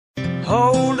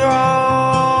hold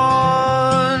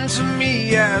on to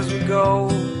me as we go,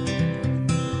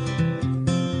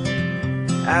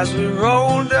 as we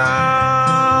roll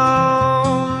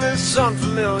down this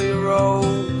unfamiliar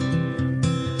road.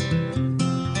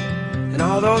 And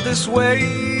although this wave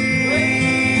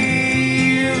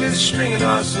is stringing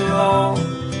us along,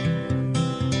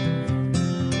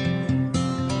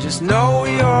 just know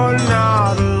you're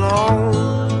not alone,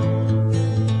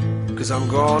 'cause I'm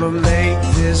gonna make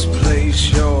this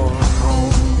place your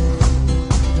home.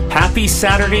 Happy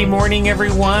Saturday morning,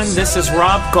 everyone. This is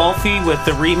Rob Golfi with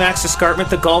the Remax Escarpment,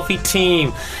 the Golfi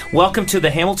team. Welcome to the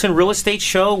Hamilton Real Estate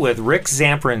Show with Rick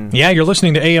Zamprin. Yeah, you're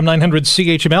listening to AM 900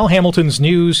 CHML, Hamilton's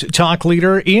news talk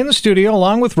leader. In studio,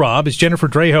 along with Rob, is Jennifer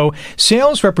Draho,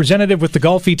 sales representative with the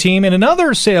Golfi team, and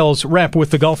another sales rep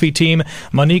with the Golfi team,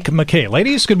 Monique McKay.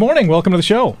 Ladies, good morning. Welcome to the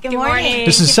show. Good morning.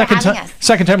 This is second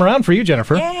time around for you,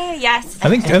 Jennifer. Yay, yes. I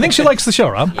think she likes the show,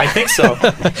 Rob. I think so.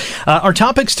 Our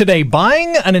topics today: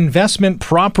 buying an investment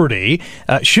property.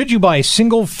 Should you buy a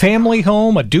single-family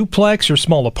home, a duplex, or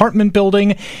small apartment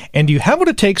building? And do you have what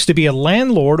it takes to be a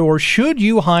landlord, or should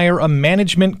you hire a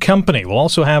management company? We'll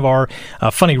also have our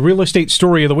funny real estate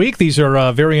story of the week. These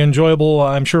are very enjoyable,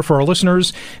 I'm sure, for our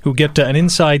listeners who get an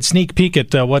inside sneak peek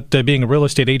at what being a real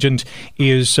estate agent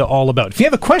is all about. If you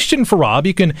have a question for Rob,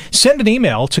 you can send an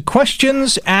email to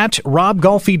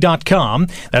questions@robgolfi.com.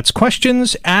 That's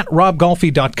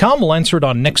questions@robgolfi.com. We'll answer it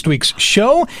on next week's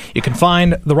show. You can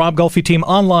find the Rob Golfi team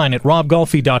online at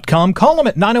robgolfi.com. Call him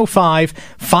at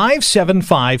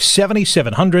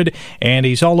 905-575-7700. And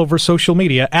he's all over social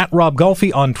media at Rob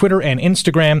Golfi on Twitter and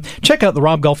Instagram. Check out the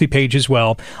Rob Golfi page as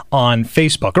well on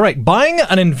Facebook. All right, buying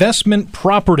an investment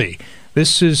property.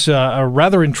 This is a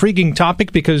rather intriguing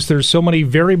topic because there's so many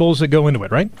variables that go into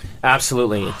it, right?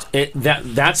 Absolutely.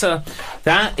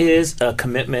 That is a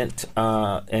commitment,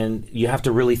 and you have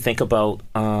to really think about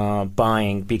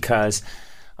buying, because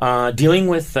dealing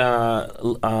with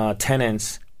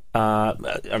tenants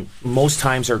most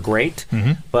times are great,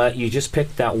 but you just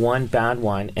pick that one bad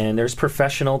one, and there's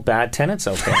professional bad tenants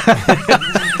out there.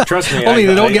 Trust me, Only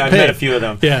they don't get I've paid. met a few of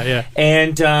them. Yeah.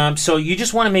 And so you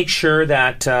just want to make sure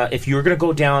that if you're going to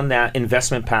go down that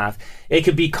investment path, it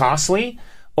could be costly,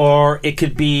 or it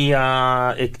could be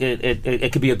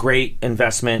it could be a great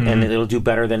investment, and it'll do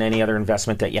better than any other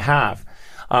investment that you have.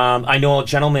 I know a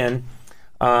gentleman.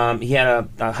 He had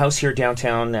a house here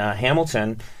downtown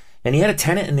Hamilton, and he had a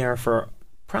tenant in there for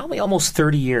probably almost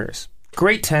 30 years.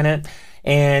 Great tenant,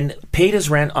 and paid his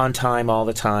rent on time all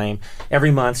the time,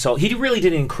 every month. So he really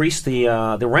didn't increase the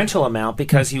rental amount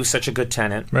because he was such a good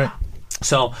tenant. Right.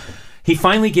 So he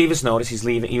finally gave his notice.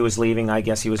 He was leaving. I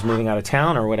guess he was moving out of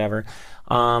town or whatever.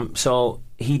 So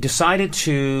he decided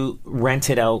to rent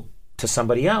it out to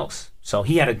somebody else. So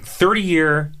he had a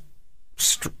 30-year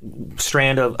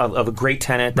strand of a great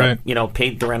tenant that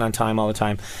paid the rent on time all the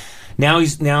time. Now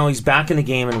he's back in the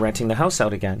game and renting the house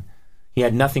out again. He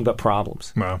had nothing but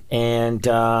problems. Wow. And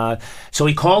so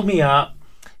he called me up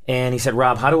and he said,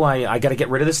 Rob, how do I got to get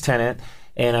rid of this tenant,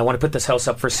 and I want to put this house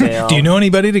up for sale. Do you know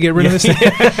anybody to get rid of this tenant?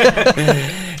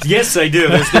 Yes, I do.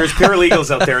 There's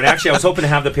paralegals out there, and actually I was hoping to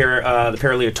have the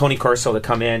paralegal Tony Corso to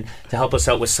come in to help us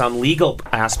out with some legal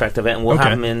aspect of it, and we'll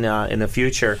have him in the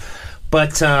future.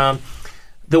 But the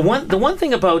one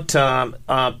thing about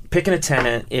picking a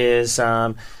tenant is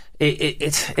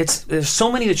there's so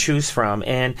many to choose from,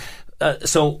 and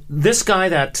so this guy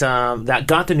that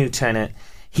got the new tenant,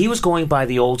 he was going by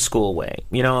the old school way.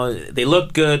 They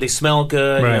look good, they smell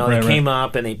good. They came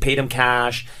up and they paid him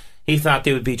cash. He thought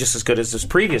they would be just as good as his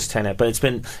previous tenant, but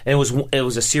it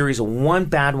was a series of one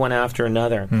bad one after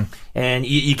another, and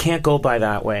you can't go by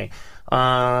that way.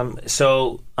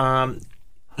 So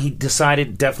he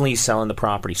decided definitely selling the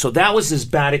property. So that was his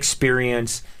bad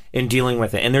experience in dealing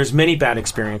with it, and there's many bad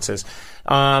experiences.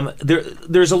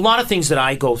 There's a lot of things that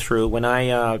I go through when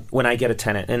I get a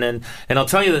tenant, and I'll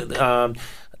tell you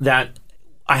that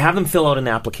I have them fill out an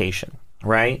application,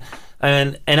 right?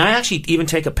 And I actually even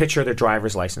take a picture of their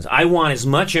driver's license. I want as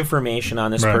much information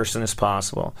on this person as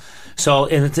possible. So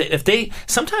if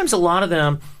sometimes a lot of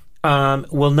them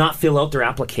will not fill out their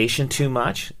application too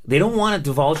much. They don't want to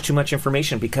divulge too much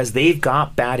information because they've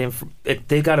got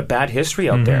they've got a bad history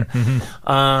out there.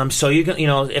 So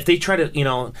if they try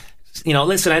to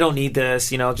listen, I don't need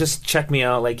this. Just check me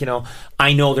out.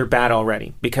 I know they're bad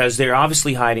already because they're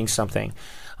obviously hiding something.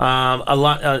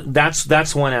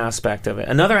 That's one aspect of it.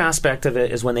 Another aspect of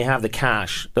it is when they have the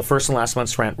cash, the first and last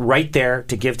month's rent, right there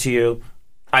to give to you.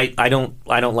 I don't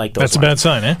like those. That's a bad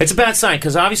sign, eh? It's a bad sign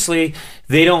because obviously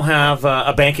they don't have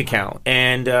a bank account,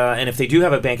 and if they do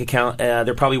have a bank account,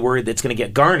 they're probably worried that it's going to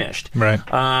get garnished. Right.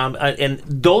 And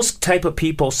those type of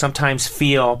people sometimes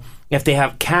feel if they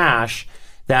have cash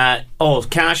that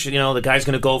cash, the guy's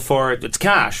going to go for it. It's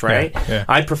cash, right? Yeah.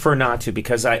 I prefer not to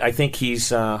because I think he's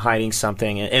hiding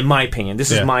something. In my opinion,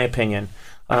 this is my opinion.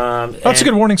 That's a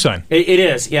good warning sign. It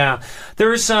is, yeah.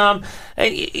 There's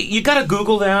you got to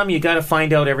Google them. You got to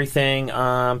find out everything.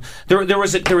 There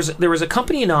was a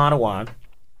company in Ottawa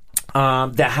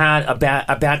that had a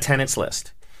bad tenants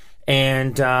list,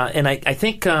 and I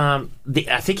think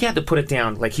he had to put it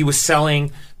down. Like he was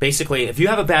selling basically, if you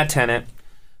have a bad tenant,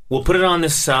 we'll put it on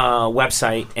this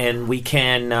website, and we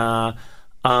can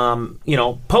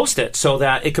post it so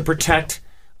that it could protect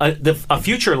a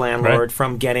future landlord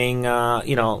from getting a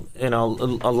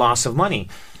loss of money.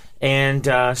 And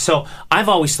so I've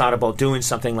always thought about doing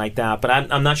something like that, but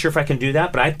I'm not sure if I can do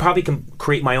that. But I probably can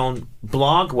create my own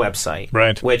blog website,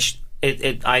 right? Which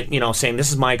saying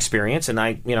this is my experience, and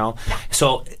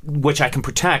which I can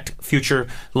protect future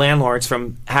landlords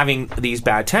from having these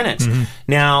bad tenants. Mm-hmm.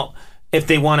 Now, if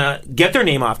they want to get their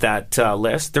name off that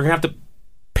list, they're going to have to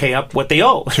pay up what they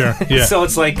owe. Sure. Yeah. So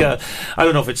it's like I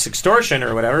don't know if it's extortion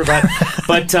or whatever, but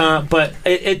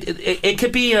it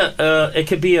could be it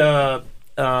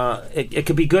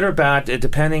could be good or bad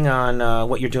depending on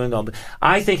what you're doing. Though,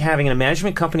 I think having a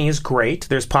management company is great.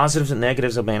 There's positives and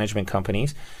negatives of management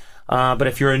companies, but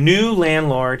if you're a new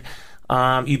landlord,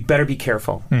 you better be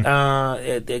careful.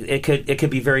 It could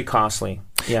be very costly.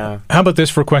 Yeah. How about this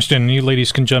for a question? You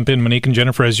ladies can jump in, Monique and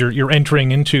Jennifer, as you're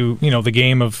entering into the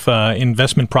game of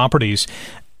investment properties.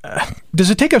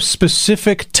 Does it take a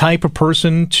specific type of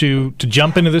person to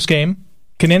jump into this game?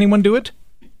 Can anyone do it?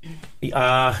 What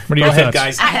are your thoughts,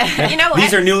 guys?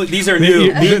 These are new.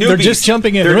 They're just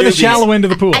jumping in. They're in the shallow end of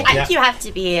the pool. I think you have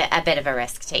to be a bit of a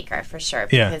risk taker for sure,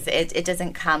 because it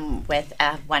doesn't come with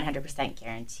a 100%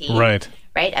 guarantee. Right.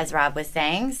 Right, as Rob was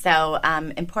saying. So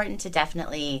important to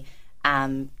definitely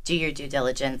do your due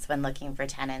diligence when looking for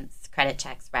tenants, credit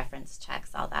checks, reference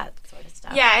checks, all that sort of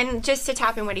stuff. Yeah, and just to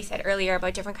tap in what he said earlier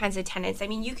about different kinds of tenants, I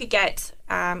mean, you could get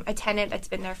a tenant that's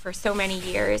been there for so many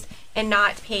years and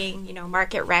not paying,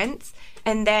 market rents,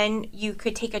 and then you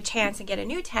could take a chance and get a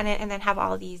new tenant and then have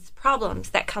all these problems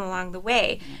that come along the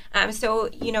way. So,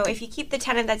 if you keep the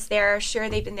tenant that's there, sure,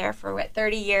 they've been there for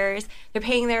 30 years, they're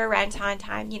paying their rent on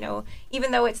time,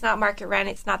 even though it's not market rent,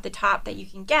 it's not the top that you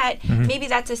can get, maybe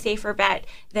that's a safer bet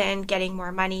than getting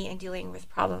more money and dealing with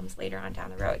problems later on down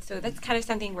the road. So that's kind of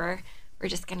something we're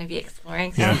just going to be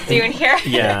exploring soon here.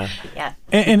 Yeah. Yeah.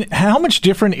 And how much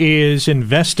different is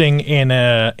investing in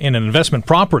an investment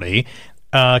property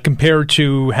compared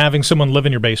to having someone live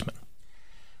in your basement?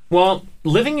 Well,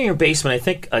 living in your basement, I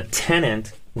think a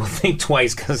tenant will think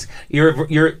twice because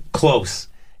you're close,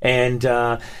 and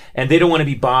they don't want to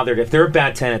be bothered. If they're a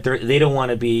bad tenant, they don't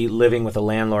want to be living with a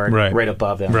landlord right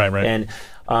above them. Right. And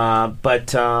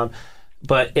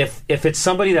but if it's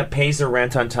somebody that pays their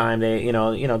rent on time, they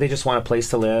they just want a place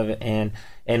to live, and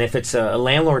if it's a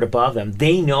landlord above them,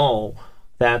 they know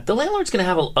that the landlord's going to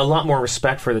have a lot more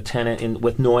respect for the tenant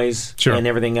with noise and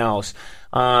everything else.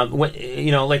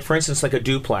 Like for instance, like a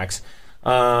duplex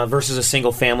versus a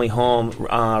single family home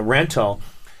rental.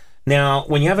 Now,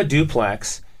 when you have a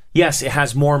duplex, yes, it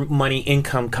has more money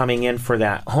income coming in for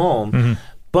that home,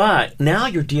 but now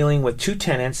you're dealing with two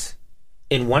tenants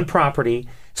in one property.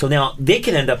 So now they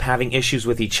can end up having issues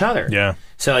with each other. Yeah.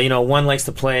 So, one likes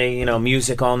to play,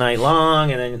 music all night long,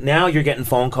 and then now you're getting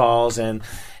phone calls and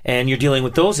you're dealing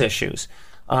with those issues.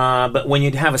 But when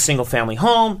you have a single family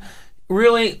home,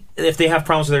 really, if they have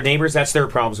problems with their neighbors, that's their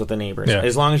problems with the neighbors. Yeah.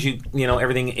 As long as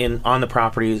everything on the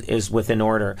property is within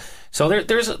order. So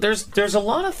there's a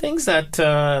lot of things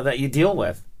that you deal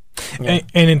with. Yeah.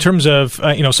 And in terms of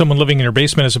someone living in your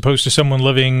basement as opposed to someone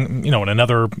living in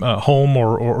another home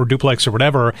or duplex or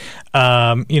whatever,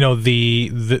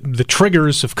 the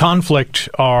triggers of conflict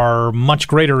are much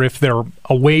greater if they're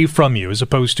away from you as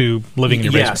opposed to living in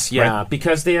your basement. Yes, yeah, right?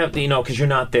 Because they have because you're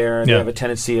not there. They have a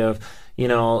tendency of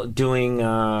doing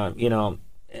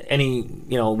any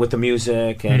with the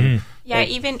music and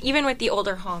even with the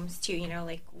older homes too.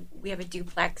 Like we have a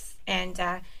duplex and.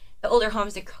 The older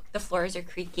homes, the floors are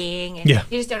creaking, and you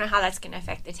just don't know how that's going to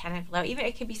affect the tenant flow. Even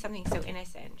it could be something so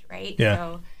innocent, right? Yeah.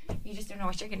 So you just don't know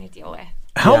what you're going to deal with.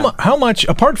 How much,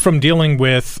 apart from dealing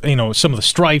with some of the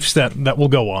strifes that will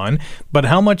go on, but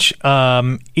how much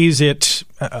is it?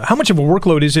 How much of a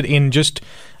workload is it in just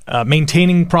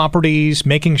maintaining properties,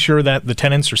 making sure that the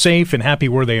tenants are safe and happy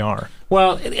where they are?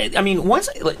 Well, I mean,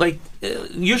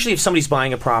 usually if somebody's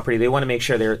buying a property, they want to make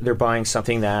sure they're buying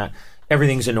something that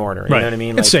everything's in order. You know what I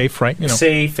mean? It's safe, right?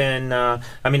 Safe, and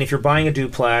I mean, if you're buying a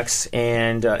duplex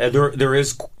and there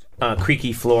is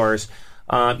creaky floors,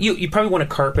 you probably want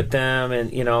to carpet them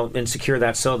and secure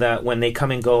that so that when they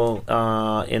come and go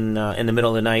in the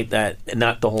middle of the night, that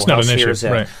not the whole house hears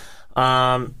it. Right.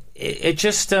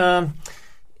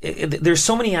 There's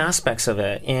so many aspects of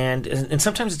it, and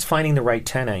sometimes it's finding the right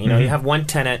tenant. You have one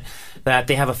tenant that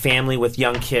they have a family with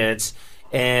young kids,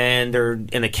 and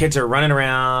the kids are running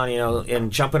around,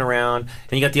 and jumping around,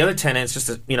 and you got the other tenants,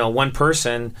 just one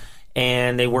person,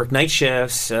 and they work night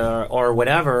shifts or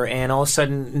whatever, and all of a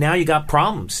sudden now you got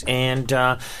problems. And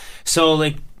so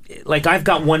like I've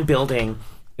got one building,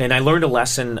 and I learned a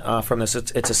lesson from this.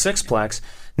 It's a sixplex.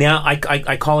 Now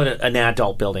I call it an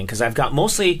adult building because I've got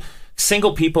mostly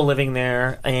single people living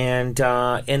there, and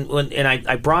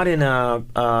I brought in a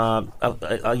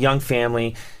young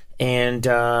family and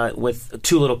with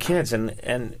two little kids,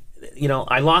 and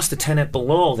I lost a tenant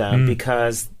below them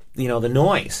because the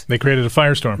noise. They created a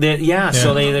firestorm.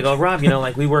 So they go, Rob,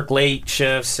 we work late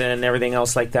shifts and everything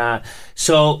else like that.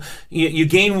 So you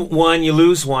gain one, you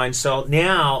lose one. So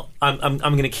now I'm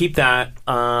going to keep that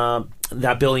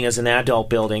building as an adult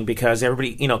building because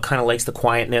everybody kind of likes the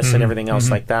quietness and everything else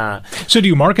like that. So do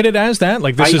you market it as that?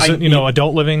 Like this is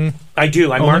adult living? I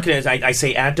do. I market it as I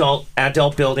say adult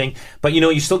building, but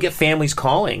you still get families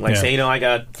calling. Say I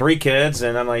got 3 kids,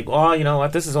 and I'm like, well, you know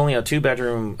what? This is only a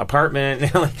 2-bedroom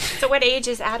apartment. So what age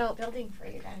is adult building for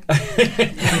you then?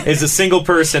 Is a single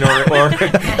person or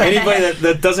anybody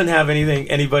that doesn't have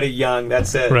anybody young.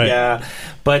 That's it. Right. Yeah.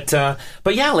 But yeah,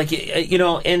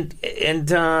 and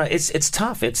it's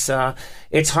tough. It's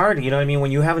hard.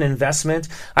 When you have an investment.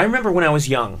 I remember when I was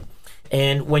young.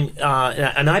 And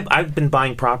I've been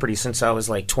buying property since I was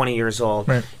 20 years old,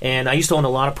 right. And I used to own a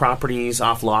lot of properties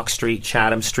off Locke Street,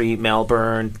 Chatham Street,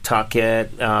 Melbourne,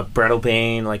 Tuckett,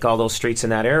 Breadalbane, all those streets in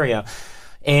that area,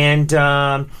 and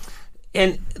I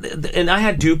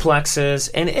had duplexes,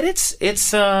 and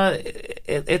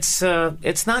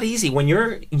it's not easy when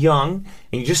you're young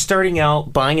and you're just starting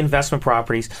out buying investment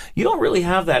properties. You don't really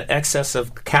have that excess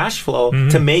of cash flow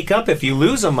to make up if you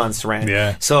lose a month's rent.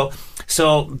 Yeah.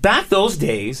 So back those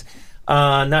days,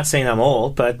 not saying I'm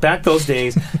old, but back those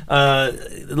days,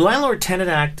 the Landlord-Tenant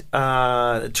Act,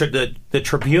 the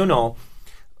tribunal,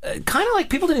 kind of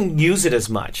people didn't use it as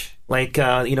much.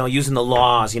 Using the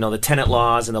laws, the tenant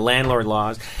laws and the landlord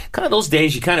laws. Kind of those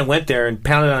days, you kind of went there and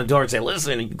pounded on the door and said,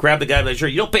 listen, and you grab the guy by the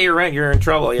shirt, you don't pay your rent, you're in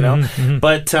trouble, Mm-hmm.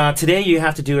 But today you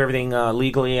have to do everything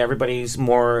legally. Everybody's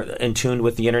more in tune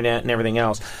with the internet and everything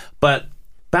else. But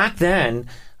back then,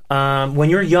 when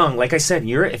you're young, like I said,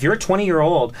 if you're a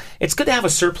 20-year-old, it's good to have a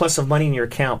surplus of money in your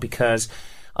account because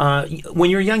when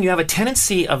you're young, you have a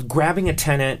tendency of grabbing a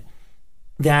tenant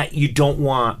that you don't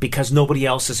want because nobody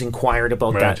else has inquired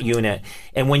about that unit.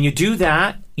 And when you do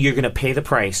that, you're going to pay the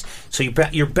price. So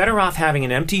you're better off having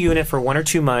an empty unit for 1 or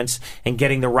 2 months and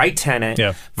getting the right tenant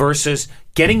versus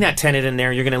getting that tenant in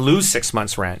there, you're going to lose 6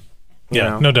 months rent.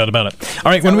 Yeah, no doubt about it.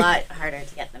 All right, it's a lot harder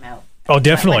to get them out. Oh,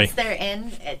 definitely. Once they're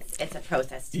in, it's a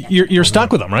process to get You're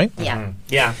stuck with them, right? Yeah. Mm-hmm.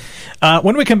 Yeah.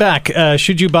 When we come back,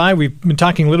 should you buy, we've been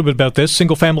talking a little bit about this,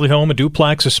 single-family home, a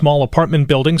duplex, a small apartment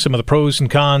building, some of the pros and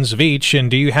cons of each, and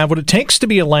do you have what it takes to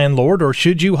be a landlord, or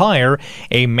should you hire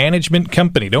a management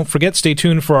company? Don't forget, stay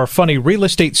tuned for our funny real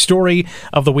estate story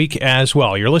of the week as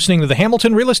well. You're listening to the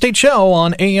Hamilton Real Estate Show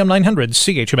on AM 900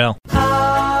 CHML.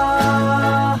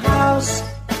 Our house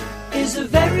is a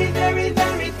very, very,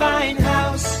 very fine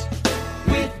house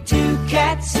with 2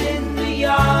 cats in the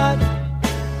yard.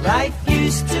 Life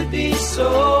used to be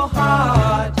so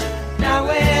hard. Now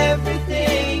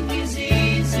everything is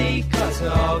easy 'cause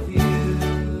of you.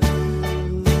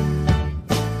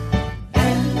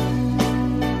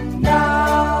 And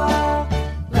now,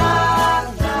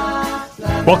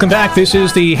 Welcome back. This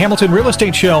is the Hamilton Real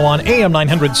Estate Show on AM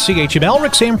 900 CHML.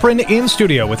 Rick Samprin in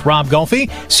studio with Rob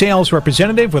Golfi, sales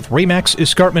representative with Remax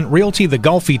Escarpment Realty, the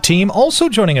Golfi team. Also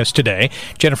joining us today,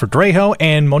 Jennifer Draho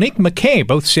and Monique McKay,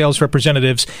 both sales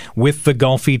representatives with the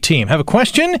Golfi team. Have a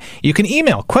question? You can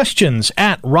email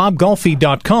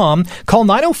questions@robgolfi.com. Call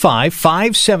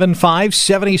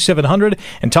 905-575-7700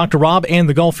 and talk to Rob and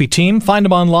the Golfi team. Find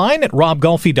them online at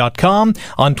robgolfi.com,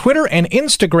 on Twitter and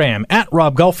Instagram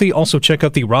 @RobGolfi. Also check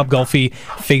out the the Rob Golfi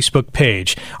Facebook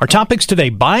page. Our topics today: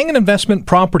 buying an investment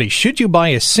property. Should you buy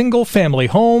a single-family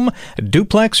home, a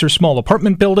duplex, or small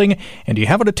apartment building? And do you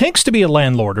have what it takes to be a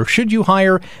landlord, or should you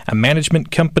hire a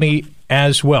management company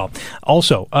as well?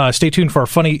 Also, stay tuned for our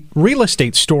funny real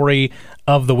estate story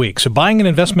of the week. So buying an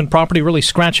investment property, really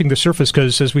scratching the surface,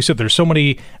 because, as we said, there's so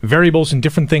many variables and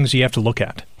different things you have to look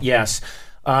at. Yes.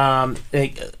 Now,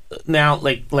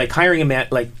 like hiring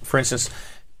for instance,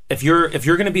 if you're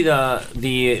going to be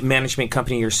the management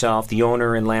company yourself, the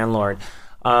owner and landlord,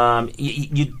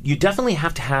 you definitely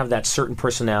have to have that certain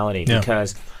personality,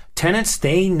 because tenants,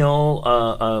 they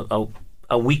know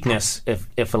a weakness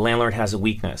if a landlord has a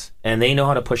weakness, and they know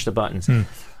how to push the buttons.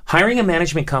 Hiring a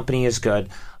management company is good,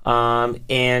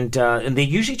 and they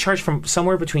usually charge from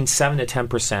somewhere between 7 to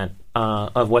 10%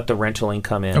 of what the rental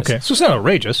income is. Okay, so it's not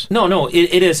outrageous. No,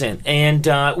 it isn't, and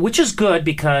which is good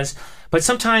because. But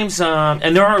sometimes,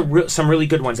 and there are some really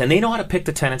good ones, and they know how to pick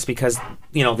the tenants because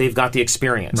they've got the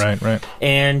experience. Right.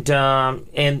 And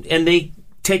they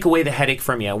take away the headache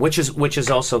from you, which is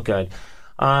also good.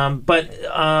 But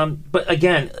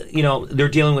again, they're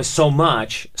dealing with so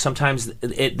much. Sometimes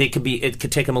it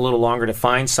could take them a little longer to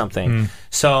find something.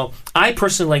 So I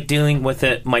personally like dealing with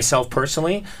it myself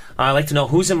personally. I like to know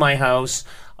who's in my house.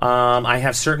 I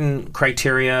have certain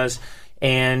criterias.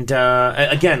 And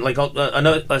again, like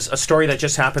a story that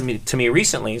just happened to me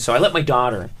recently. So I let my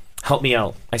daughter help me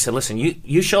out. I said, "Listen,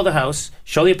 you show the house,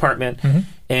 show the apartment,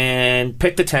 and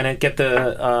pick the tenant, get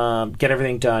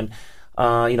everything done.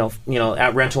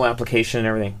 At rental application and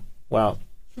everything." Well,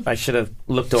 I should have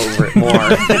looked over it more.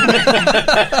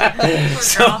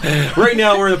 So right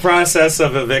now we're in the process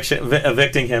of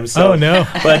evicting him. So, oh no!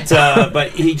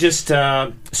 But he just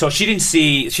so she didn't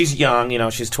see. She's young,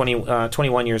 she's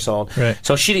 21 years old. Right.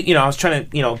 So she, I was trying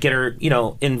to get her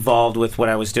involved with what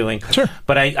I was doing. Sure.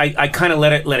 But I kind of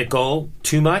let it go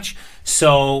too much.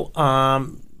 So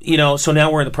so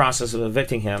now we're in the process of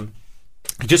evicting him.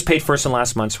 He just paid first and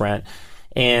last month's rent.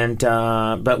 And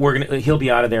but he'll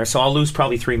be out of there, so I'll lose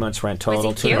probably 3 months rent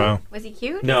total. Was he cute? Wow. Was he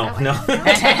cute? No.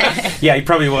 Yeah, he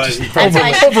probably was.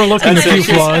 Overlooking a few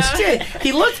flaws.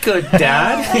 He looked good,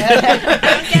 Dad.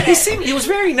 He was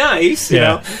very nice, you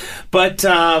know. But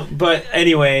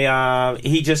anyway,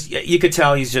 he just, you could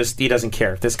tell he doesn't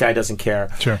care. This guy doesn't care.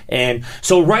 Sure. And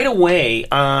so right away,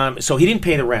 so he didn't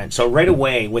pay the rent. So right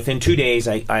away, within 2 days,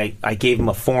 I gave him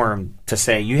a form to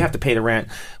say, you have to pay the rent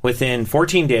within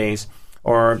 14 days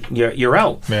or you're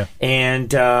out. Yeah.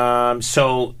 And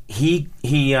so he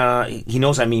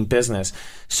knows I mean business.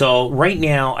 So right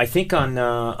now, I think on the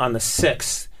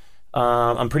 6th,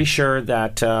 I'm pretty sure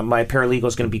that my paralegal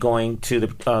is going to be going to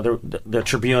the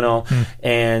tribunal,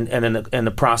 and then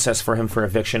the process for him for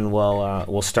eviction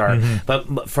will start.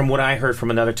 But from what I heard from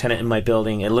another tenant in my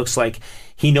building, it looks like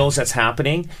he knows that's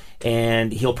happening,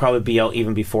 and he'll probably be out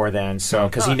even before then. So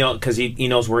because he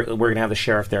knows we're going to have the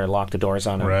sheriff there and lock the doors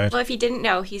on him. Right. Well, if he didn't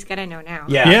know, he's going to know now.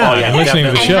 Yeah. Listening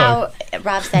to the show. And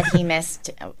Rob said he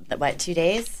missed 2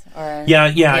 days. Or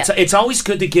It's always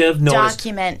good to give notice.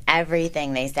 Document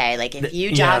everything, they say. Like if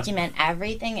you document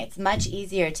everything, it's much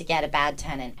easier to get a bad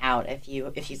tenant out if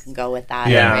you can go with that.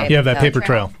 Yeah, right? you have that paper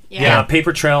trail. Yeah,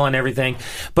 paper trail and everything.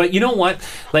 But you know what?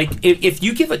 Like if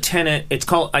you give a tenant, it's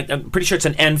called, I'm pretty sure it's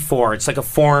an N4. It's like a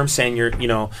form saying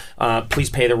please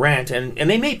pay the rent, and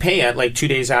they may pay it like 2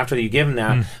 days after you give them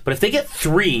that. But if they get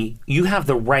 3, you have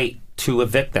the right to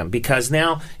evict them, because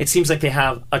now it seems like they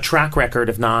have a track record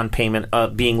of non-payment,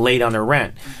 being late on their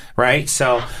rent, right?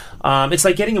 So it's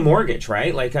like getting a mortgage,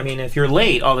 right? Like, I mean, if you're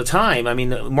late all the time, I mean,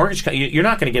 the mortgage, you're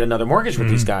not going to get another mortgage with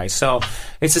these guys. So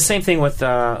it's the same thing with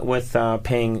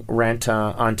paying rent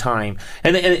on time,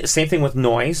 and same thing with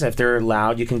noise. If they're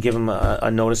loud, you can give them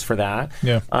a notice for that.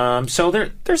 Yeah. So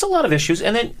there's a lot of issues,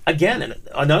 and then again,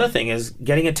 another thing is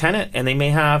getting a tenant, and they may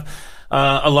have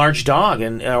a large dog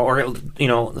or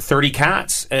 30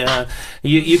 cats.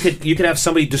 You could have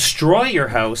somebody destroy your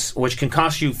house, which can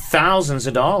cost you thousands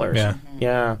of dollars.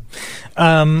 Yeah.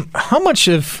 How much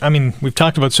we've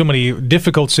talked about so many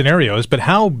difficult scenarios, but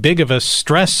how big of a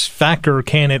stress factor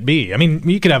can it be? I mean,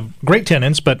 you could have great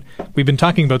tenants, but we've been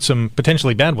talking about some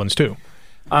potentially bad ones too.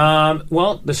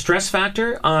 Well, the stress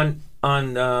factor on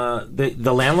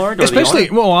the landlord, or especially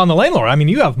the owner? On the landlord. I mean,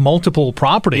 you have multiple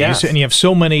properties, and you have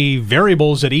so many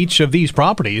variables at each of these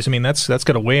properties. I mean, that's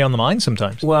got to weigh on the mind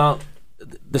sometimes. Well,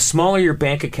 the smaller your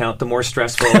bank account, the more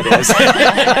stressful it is.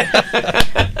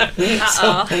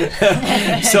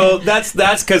 So that's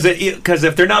because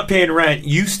if they're not paying rent,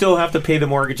 you still have to pay the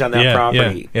mortgage on that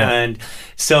property. And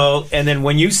then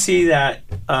when you see that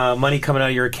money coming out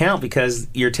of your account because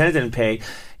your tenant didn't pay,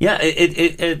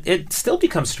 it still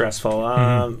becomes stressful.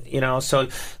 So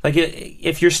like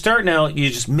if you're starting out, you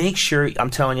just make sure,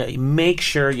 I'm telling you, make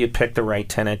sure you pick the right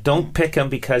tenant. Don't pick them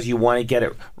because you want to get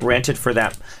it rented for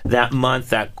that month,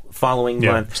 that following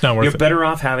month. It's not worth You're it. better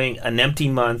off having an empty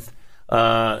month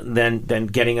than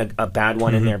getting a bad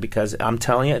one in there, because I'm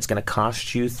telling you, it's going to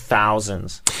cost you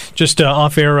thousands. Just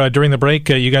off air during the break,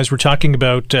 you guys were talking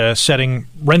about setting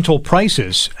rental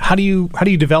prices. How do you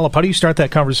develop? How do you start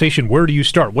that conversation? Where do you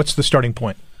start? What's the starting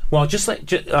point? Well, just like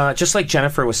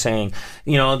Jennifer was saying,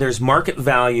 there's market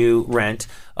value rent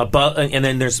above, and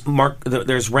then there's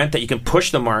rent that you can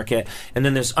push the market, and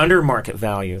then there's under market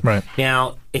value. Right.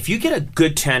 Now, if you get a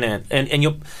good tenant, and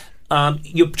you'll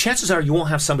chances are you won't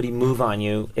have somebody move on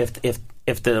you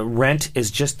if the rent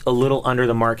is just a little under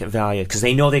the market value, because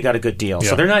they know they got a good deal,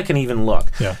 so they're not going to even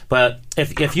look. Yeah. But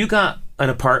if you got an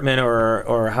apartment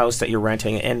or a house that you're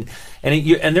renting, and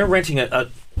they're renting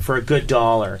for a good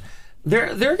dollar,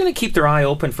 they're going to keep their eye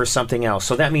open for something else.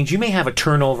 So that means you may have a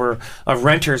turnover of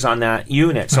renters on that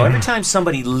unit. So every time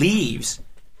somebody leaves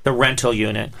the rental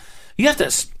unit, you have to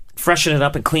freshen it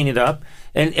up and clean it up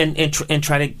and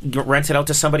try to rent it out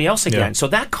to somebody else again. Yeah. So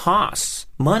that costs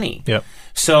money. Yep.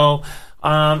 So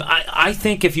I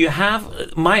think if you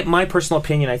have my personal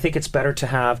opinion, I think it's better to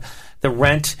have the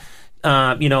rent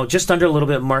just under a little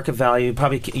bit of market value.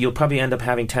 You'll probably end up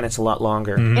having tenants a lot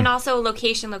longer. Mm-hmm. And also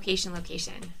location. I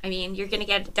mean, you're going to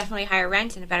get definitely higher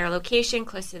rent in a better location,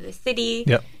 close to the city.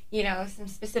 Yep. Some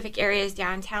specific areas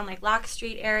downtown, like Locke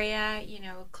Street area,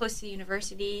 close to the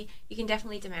university, you can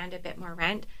definitely demand a bit more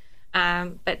rent.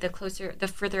 But the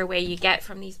further away you get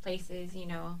from these places, you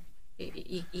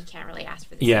can't really ask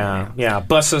for the same amount. Yeah.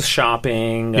 Buses,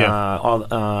 shopping,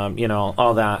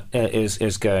 all that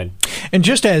is good. And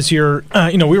just as you're,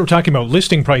 we were talking about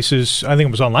listing prices, I think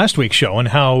it was on last week's show, and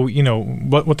how,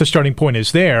 what the starting point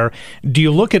is there. Do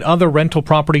you look at other rental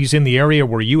properties in the area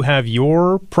where you have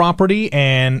your property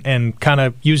and kind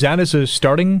of use that as a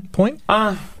starting point?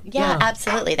 Yeah,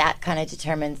 absolutely. That kind of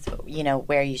determines,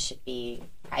 where you should be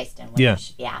priced and what you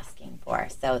should be asking for.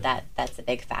 So that's a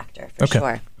big factor for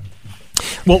sure.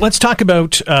 Well, let's talk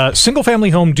about single-family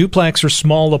home, duplex, or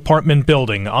small apartment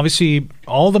building. Obviously,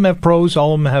 all of them have pros,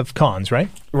 all of them have cons, right?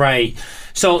 Right.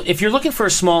 So if you're looking for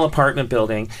a small apartment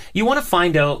building, you want to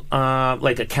find out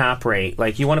like a cap rate.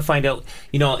 Like you want to find out,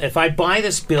 if I buy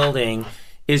this building,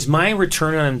 is my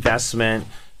return on investment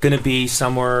going to be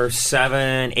somewhere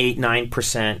 7, 8,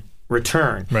 9%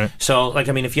 return? Right. So,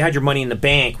 if you had your money in the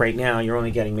bank right now, you're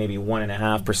only getting maybe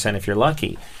 1.5% if you're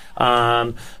lucky.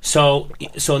 So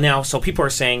people are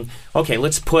saying, okay,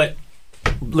 let's buy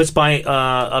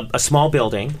a small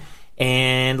building,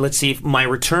 and let's see if my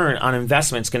return on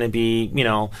investment is going to be,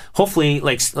 hopefully,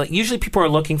 like usually people are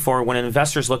looking for, when an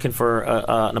investor's looking for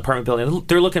an apartment building,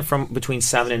 they're looking from between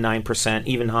 7 and 9%,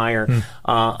 even higher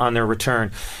on their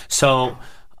return. So,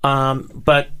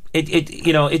 but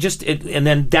and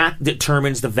then that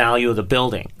determines the value of the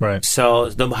building. Right. So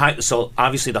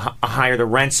obviously the higher the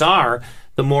rents are,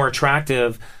 the more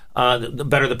attractive, the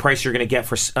better the price you're going to get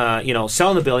for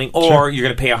selling the building, or you're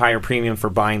going to pay a higher premium for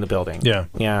buying the building.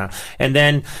 Yeah. And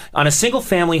then on a single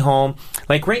family home,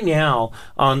 like right now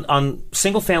on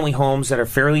single family homes that are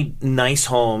fairly nice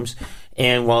homes.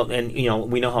 And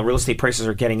we know how real estate prices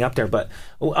are getting up there, but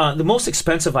the most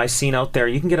expensive I've seen out there,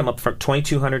 you can get them up for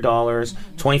 $2,200,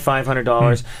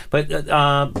 $2,500. But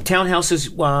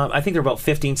townhouses, I think they're about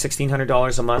 $1,500,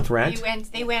 $1,600 a month rent.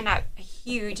 They went up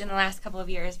huge in the last couple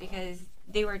of years, because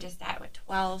they were just at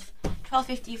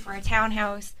 $1,250 for a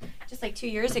townhouse just like 2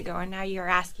 years ago, and now you're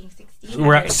asking $1,600.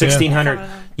 We're at $1,600.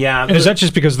 Yeah. And is that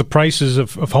just because the prices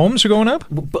of homes are going up?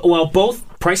 Well,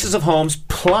 both prices of homes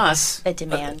plus the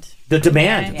demand. The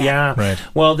demand, yeah. Right.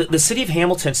 Well, the city of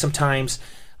Hamilton sometimes,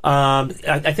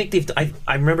 I think I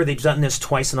remember they've done this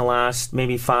twice in the last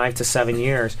maybe 5 to 7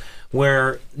 years,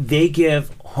 where they give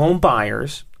home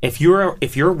buyers, if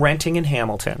you're renting in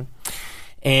Hamilton,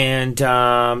 and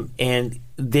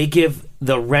they give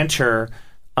the renter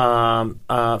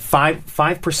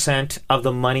 5% of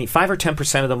the money, 5 or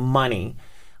 10% of the money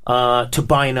to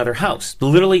buy another house.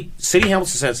 Literally, City of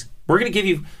Hamilton says, we're going to give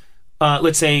you,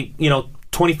 let's say,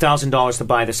 $20,000 to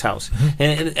buy this house,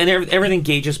 and everything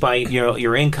gauges by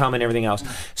your income and everything else.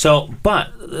 So,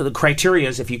 but the criteria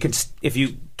is if you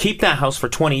keep that house for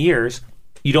 20 years,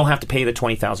 you don't have to pay the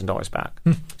 $20,000 back.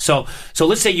 So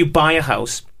let's say you buy a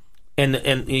house,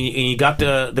 and you got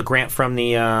the grant from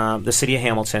the city of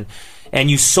Hamilton,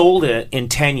 and you sold it in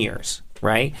 10 years,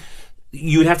 right?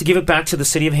 You would have to give it back to the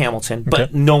city of Hamilton,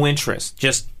 but no interest,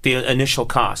 just the initial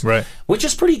cost, right? Which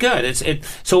is pretty good.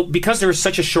 So because there is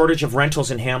such a shortage of rentals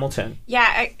in Hamilton.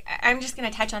 Yeah, I'm just going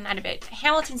to touch on that a bit.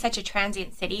 Hamilton's such a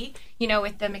transient city,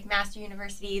 with the McMaster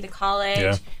University, the college.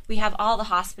 Yeah. We have all the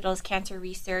hospitals, cancer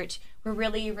research. We're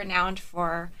really renowned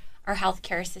for our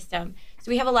healthcare system.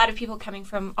 So we have a lot of people coming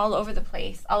from all over the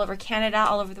place, all over Canada,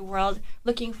 all over the world,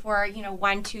 looking for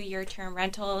 1-2 year term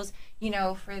rentals,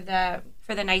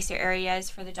 for the nicer areas,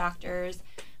 for the doctors.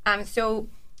 So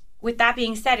with that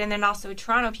being said, and then also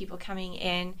Toronto people coming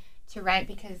in to rent,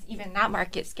 because even that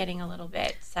market's getting a little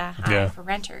bit high for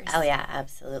renters. Oh yeah,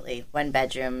 absolutely.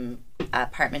 1-bedroom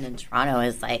apartment in Toronto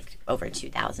is like over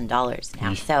 $2,000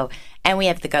 now. So, and we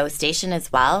have the GO station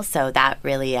as well. So that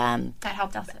really that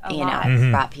helped us a lot.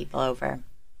 Brought people over.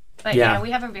 But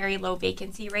we have a very low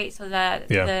vacancy rate, so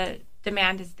the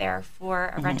demand is there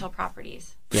for rental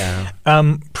properties. Yeah.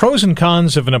 Pros and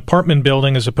cons of an apartment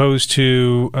building as opposed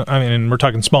to, we're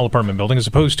talking small apartment building as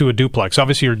opposed to a duplex.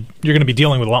 Obviously, you're going to be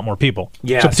dealing with a lot more people.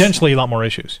 Yes. So potentially a lot more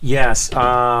issues. Yes.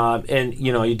 And,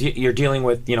 you're dealing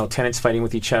with, tenants fighting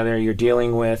with each other. You're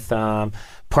dealing with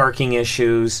parking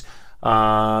issues.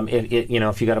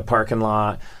 If you got a parking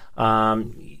lot.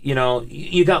 You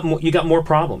got more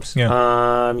problems. Yeah.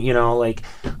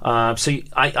 So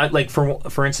I like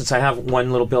for instance, I have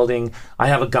one little building. I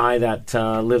have a guy that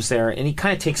lives there, and he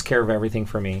kind of takes care of everything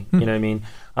for me. You know what I mean?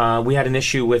 We had an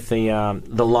issue with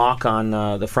the lock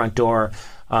on the front door.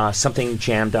 Something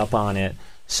jammed up on it.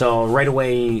 So right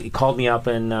away he called me up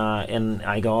and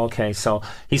I go, okay. So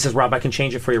he says, Rob, I can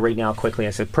change it for you right now quickly.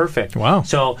 I said, perfect. Wow.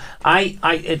 So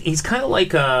he's kind of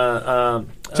like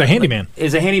it's a handyman.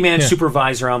 Is a handyman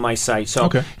supervisor on my site. So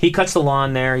he cuts the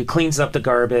lawn there. He cleans up the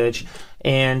garbage.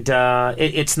 And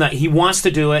it's not. He wants to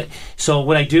do it. So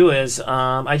what I do is,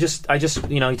 I just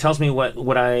he tells me what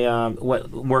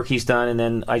work he's done, and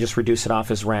then I just reduce it off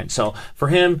his rent. So for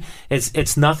him,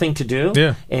 it's nothing to do.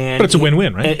 Yeah. But it's a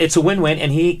win-win, right? It's a win-win,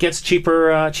 and he gets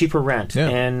cheaper rent. Yeah.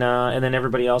 And then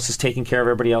everybody else is taken care of.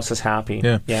 Everybody else is happy.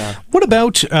 Yeah. Yeah. What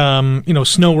about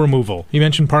snow removal? You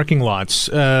mentioned parking lots,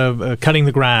 cutting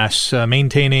the grass,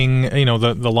 maintaining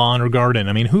the lawn or garden.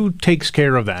 I mean, who takes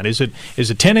care of that? Is it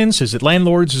tenants? Is it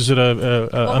landlords? Is it a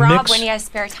Rob, mix? when he has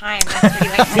spare time, that's what he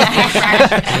likes to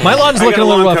do. My lawn's looking a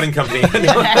little rough. Cutting company.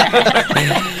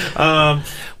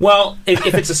 Well,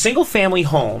 if it's a single family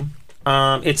home,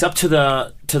 it's up to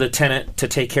the tenant to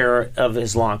take care of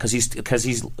his lawn because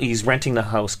he's renting the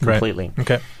house completely.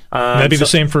 Right. Okay. That'd be the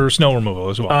same for snow removal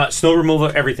as well. Snow removal,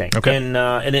 everything. Okay. And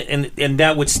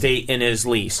that would stay in his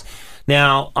lease.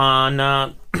 Now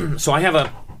so I have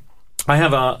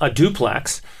a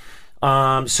duplex.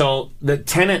 So the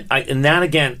tenant,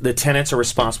 the tenants are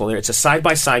responsible there. It's a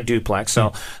side-by-side duplex.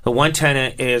 So the one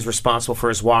tenant is responsible for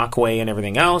his walkway and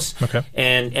everything else,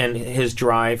 and his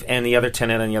drive, and the other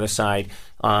tenant on the other side,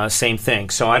 same thing.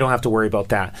 So I don't have to worry about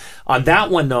that. On that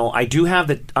one, though, I do have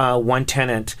the one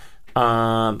tenant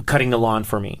cutting the lawn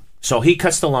for me. So he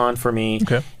cuts the lawn for me,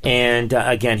 and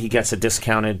again, he gets a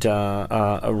discounted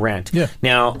rent. Yeah.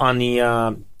 Now on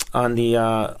the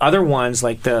other ones,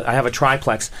 like I have a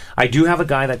triplex. I do have a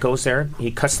guy that goes there.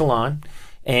 He cuts the lawn,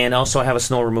 and also I have a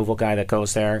snow removal guy that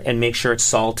goes there and makes sure it's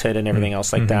salted and everything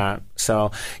else like that.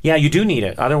 So yeah, you do need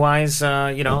it. Otherwise,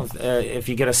 if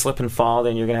you get a slip and fall,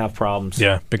 then you're going to have problems.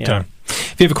 Yeah, big time.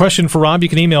 If you have a question for Rob, you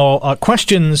can email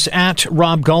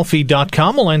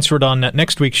questions@robgolfi.com. We'll answer it on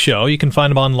next week's show. You can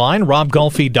find him online,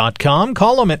 robgolfi.com.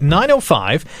 Call him at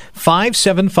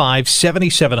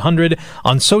 905-575-7700.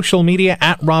 On social media,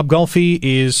 @RobGolfi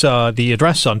is the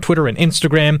address on Twitter and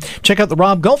Instagram. Check out the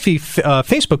Rob Golfi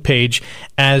Facebook page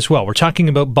as well. We're talking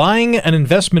about buying an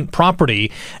investment property.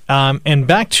 And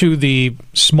back to the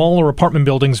smaller apartment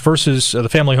buildings versus the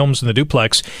family homes and the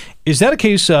duplex. Is that a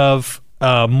case of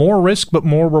more risk but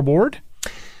more reward?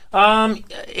 Yeah,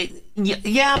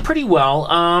 pretty well.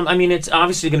 It's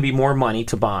obviously going to be more money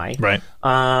to buy. Right.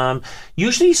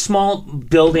 Usually small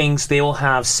buildings, they will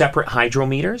have separate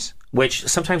hydrometers, which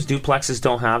sometimes duplexes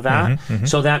don't have that.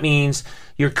 So that means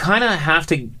you kind of have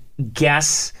to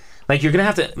guess. Like you're going to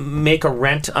have to make a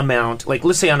rent amount. Like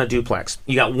let's say on a duplex,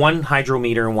 you got one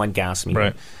hydrometer and one gas meter.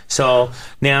 Right. So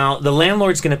now the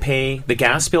landlord's going to pay the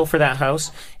gas bill for that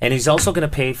house, and he's also going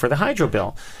to pay for the hydro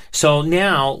bill. So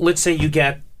now let's say you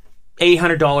get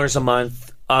 $800 a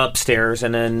month upstairs,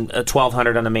 and then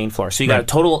 $1,200 on the main floor. So you got a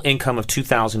total income of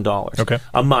 $2,000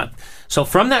 a month. So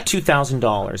from that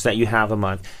 $2,000 that you have a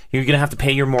month, you're going to have to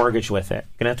pay your mortgage with it.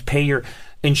 You're going to have to pay your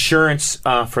insurance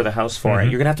for the house for it.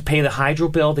 You're going to have to pay the hydro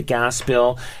bill, the gas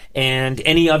bill, and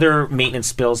any other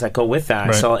maintenance bills that go with that.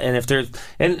 Right. So, and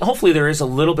hopefully there is a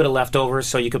little bit of leftovers,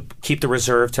 so you could keep the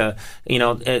reserve to,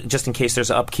 just in case there's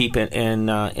upkeep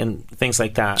and things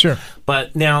like that. Sure.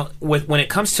 But now, when it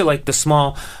comes to like the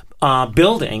small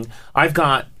building, I've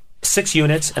got 6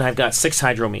 units and I've got 6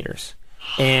 hydrometers.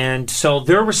 And so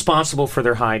they're responsible for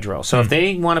their hydro. So if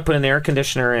they want to put an air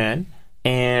conditioner in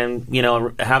and,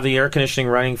 have the air conditioning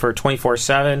running for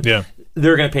 24/7,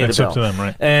 they're going to pay the bill. Up to them,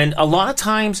 right? And a lot of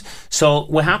times, so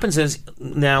what happens is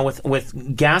now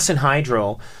with gas and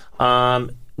hydro,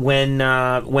 when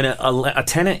a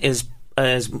tenant is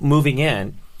moving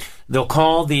in, they'll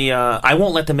call I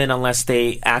won't let them in unless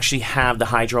they actually have the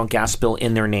hydro and gas bill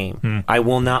in their name. I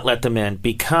will not let them in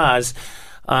because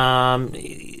once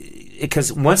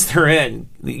they're in,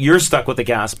 you're stuck with the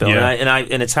gas bill,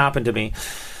 and it's happened to me.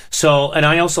 So, and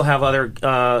I also have other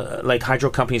like hydro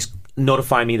companies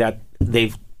notify me that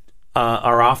they've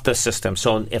are off the system.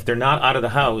 So if they're not out of the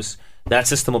house, that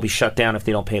system will be shut down if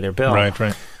they don't pay their bill.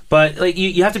 Right. But like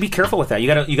you have to be careful with that.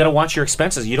 You gotta watch your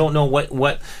expenses. You don't know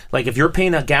what like if you're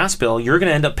paying that gas bill, you're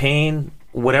gonna end up paying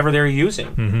whatever they're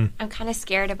using. I'm kind of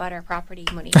scared about our property,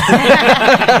 Monique.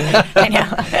 I know.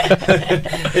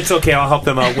 It's okay. I'll help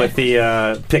them out with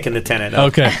the picking the tenant up.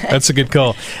 Okay, that's a good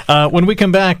call. When we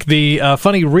come back, the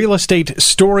funny real estate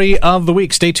story of the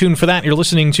week. Stay tuned for that. You're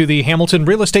listening to the Hamilton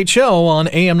Real Estate Show on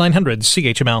AM 900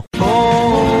 CHML.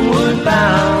 Homeward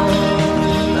bound,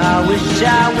 I wish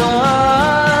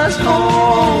I was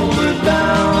homeward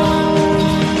bound.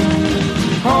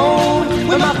 Home,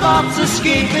 where my thoughts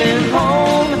escaping,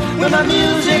 home, where my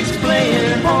music's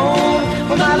playing, home,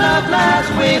 where my love lies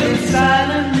waiting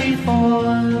silently for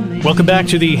me. Welcome back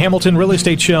to the Hamilton Real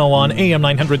Estate Show on AM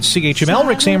 900 CHML.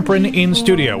 Rick Samprin in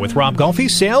studio with Rob Golfi,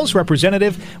 sales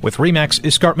representative with RE/MAX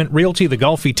Escarpment Realty, the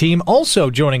Golfi team.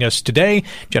 Also joining us today,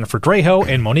 Jennifer Draho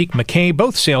and Monique McKay,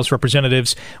 both sales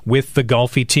representatives with the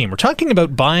Golfi team. We're talking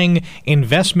about buying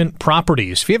investment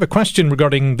properties. If you have a question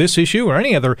regarding this issue or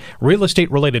any other real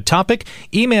estate-related topic,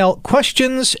 email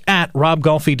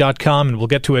questions@robgolfi.com, and we'll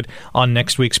get to it on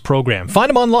next week's program. Find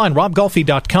him online,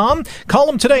 robgolfi.com. Call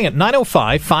him today at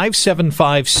 905-575-7700,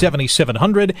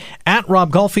 at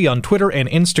Rob Golfi on Twitter and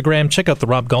Instagram. Check out the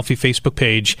Rob Golfi Facebook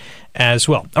page as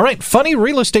well. All right, funny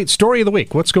real estate story of the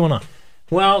week. What's going on?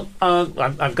 Well,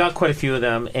 I've got quite a few of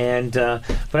them, and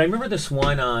but I remember this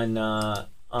one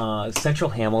on Central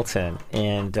Hamilton,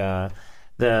 and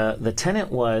the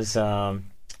tenant was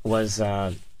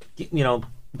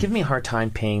giving me a hard time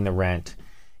paying the rent,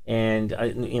 and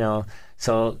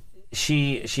so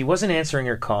she wasn't answering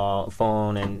her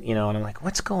phone, and and I'm like,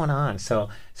 what's going on? So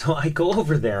I go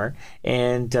over there,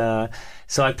 and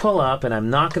so I pull up and I'm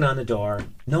knocking on the door,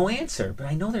 no answer, but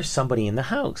I know there's somebody in the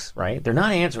house, right? They're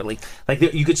not answering, like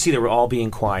you could see they were all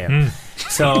being quiet.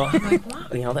 So I'm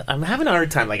like, wow, I'm having a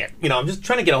hard time, I'm just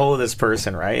trying to get a hold of this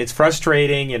person, right? It's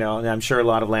frustrating, and I'm sure a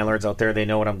lot of landlords out there, they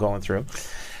know what I'm going through.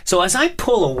 So as I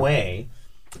pull away,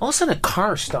 all of a sudden a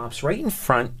car stops right in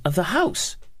front of the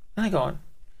house, and I go,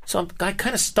 so I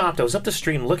kind of stopped. I was up the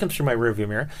street and looking through my rearview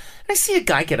mirror. And I see a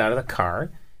guy get out of the car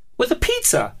with a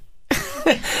pizza.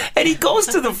 And he goes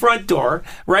to the front door,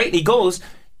 right? And he goes,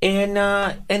 and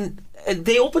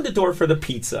they opened the door for the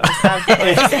pizza.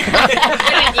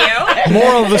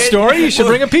 Moral of the story, you should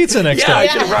bring a pizza next time. I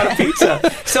should have brought a pizza.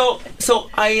 So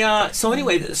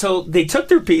they took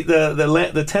their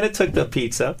the tenant took the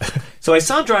pizza. So I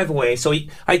saw him drive away. So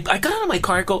I got out of my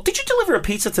car and go, did you deliver a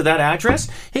pizza to that address?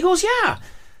 He goes, yeah.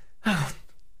 Oh,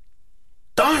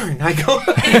 darn! I go.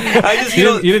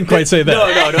 You didn't quite say that. No,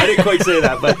 I didn't quite say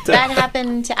that. But that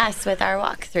happened to us with our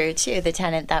walkthrough too. The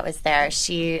tenant that was there,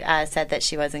 she said that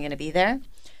she wasn't going to be there.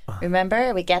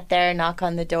 Remember, we get there, knock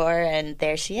on the door, and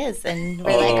there she is. And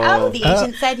we're like, the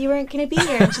agent said you weren't going to be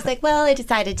here. And she's like, well, I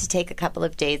decided to take a couple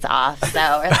of days off.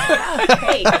 So we're like, oh,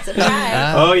 great.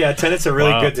 Surprise. Oh, yeah. Tenants are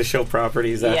really good to show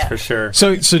properties, that's for sure.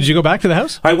 So did you go back to the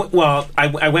house? I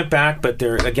went back, but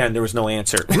there was no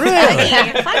answer. Really?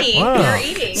 Funny. Wow. You're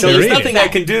eating. So there's nothing I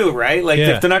can do, right? Like,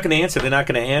 if they're not going to answer, they're not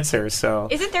going to answer. So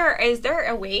is there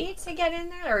a way to get in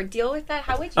there or deal with that?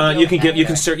 How would you you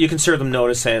can serve them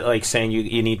notice, saying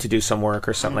you need to do some work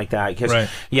or something like that. Because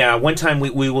one time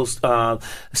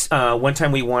one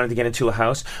time we wanted to get into a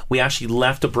house, we actually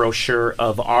left a brochure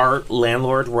of our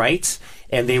landlord rights,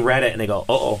 and they read it and they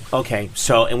go, okay.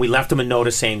 So, and we left them a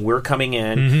notice saying we're coming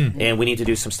in and we need to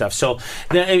do some stuff. So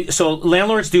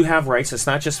landlords do have rights. It's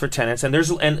not just for tenants. And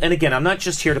and again, I'm not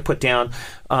just here to put down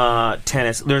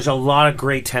tenants. There's a lot of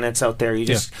great tenants out there. You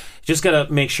just got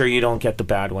to make sure you don't get the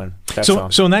bad one. That's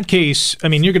all. So in that case, I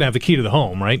mean, you're going to have the key to the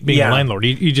home, right? Being a landlord,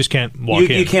 you just can't walk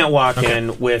in. You can't walk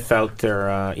in without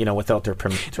their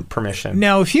permission.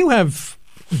 Now, if you have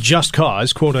just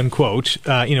cause, quote unquote,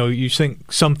 you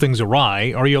think something's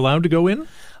awry, are you allowed to go in?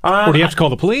 Or do you have to call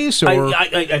the police? Or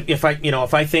if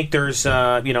I think there's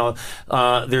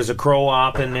there's a grow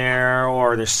op in there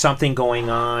or there's something going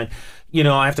on,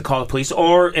 I have to call the police.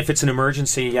 Or if it's an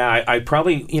emergency, I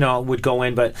probably would go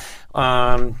in, but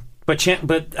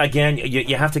again,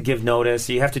 you have to give notice.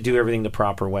 You have to do everything the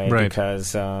proper way,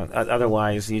 because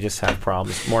otherwise you just have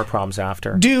more problems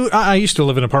after. I used to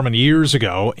live in an apartment years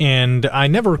ago, and I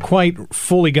never quite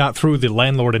fully got through the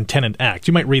Landlord and Tenant Act.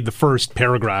 You might read the first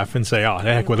paragraph and say, "Oh,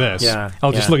 the heck with this."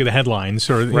 I'll just look at the headlines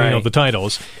or the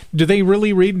titles. Do they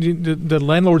really read the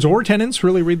landlords or tenants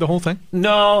really read the whole thing?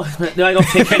 No, I don't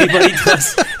think anybody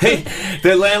does. Hey,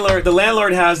 the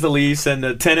landlord has the lease, and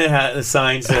the tenant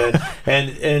signs it,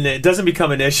 and it doesn't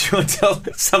become an issue until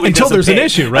there's an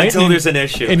issue, right? Until there's an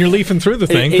issue, and you're leafing through the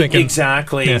thing, thinking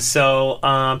exactly. Yeah. So,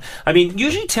 I mean,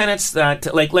 usually tenants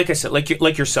that, like I said,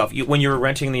 like yourself, when you were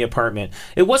renting the apartment,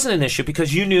 it wasn't an issue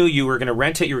because you knew you were going to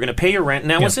rent it, you were going to pay your rent, and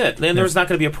that was it. Then there was not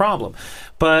going to be a problem.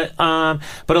 But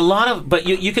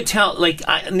you could tell.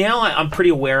 Now I'm pretty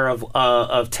aware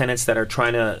of tenants that are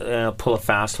trying to pull a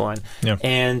fast one,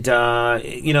 and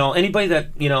anybody that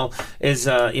is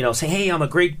saying, "Hey, I'm a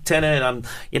great tenant.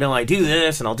 I do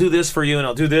this and I'll do this for you and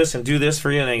I'll do this and do this for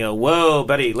you," and they go, "Whoa,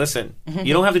 buddy, listen,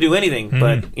 you don't have to do anything."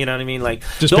 But you know what I mean? Like,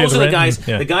 just those are the guys.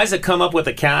 The guys that come up with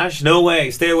the cash. No way,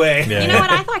 stay away. You know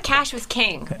what? I thought cash was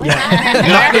king.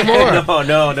 Not anymore.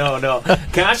 No.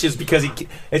 Cash is because he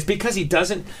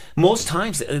doesn't. Most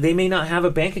times they may not have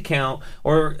a bank account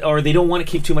or they don't want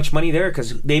to keep too much money there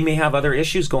because they may have other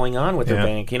issues going on with their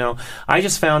bank. I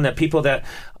just found that people that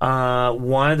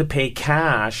wanted to pay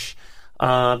cash.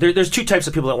 There's two types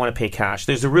of people that want to pay cash.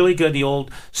 There's the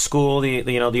old school,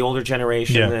 the older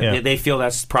generation. They feel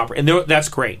that's proper, and that's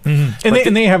great. And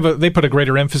they put a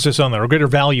greater emphasis on that, or greater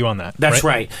value on that. That's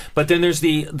right. But then there's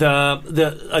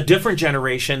a different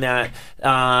generation that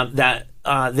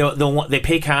they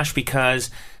pay cash because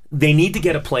they need to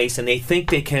get a place and they think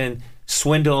they can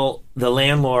swindle the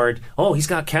landlord. Oh, he's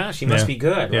got cash. He must be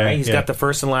good, right? He's got the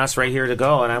first and last right here to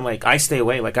go. And I'm like, I stay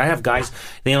away. Like, I have guys,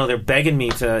 they're begging me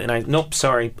to, and nope,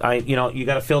 sorry. You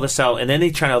got to fill this out. And then they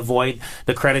try to avoid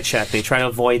the credit check. They try to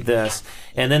avoid this.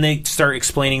 And then they start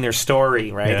explaining their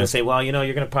story, right? They say, well, you're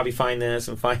going to probably find this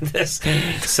and find this.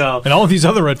 So, and all of these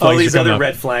other red flags. All these other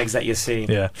red flags that you see.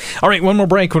 Yeah. All right, one more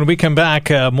break. When we come back,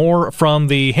 more from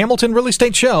the Hamilton Real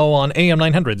Estate Show on AM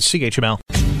 900 CHML.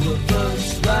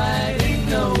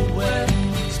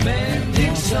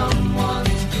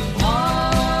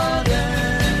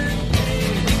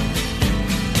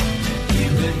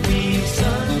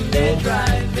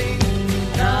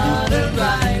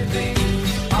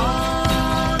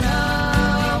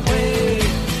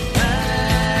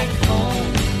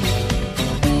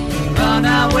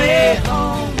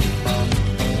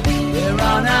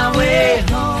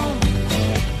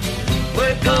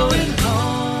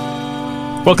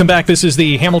 Welcome back. This is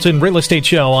the Hamilton Real Estate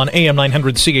Show on AM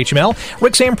 900 CHML.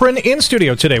 Rick Zamprin in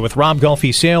studio today with Rob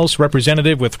Golfi, sales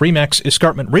representative with Remax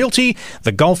Escarpment Realty,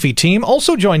 the Golfi team.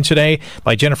 Also joined today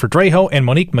by Jennifer Draho and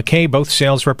Monique McKay, both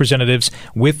sales representatives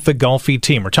with the Golfi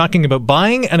team. We're talking about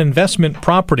buying an investment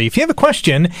property. If you have a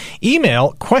question,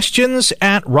 email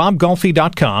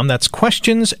questions@robgolfi.com. That's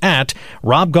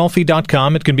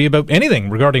questions@robgolfi.com. It can be about anything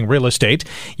regarding real estate.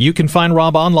 You can find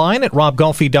Rob online at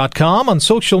robgolfi.com, on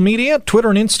social media,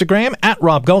 Twitter and Instagram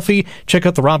 @Rob Golfi. Check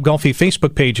out the Rob Golfi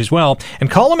Facebook page as well.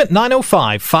 And call him at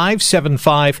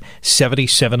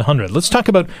 905-575-7700. Let's talk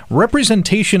about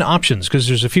representation options, because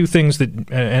there's a few things that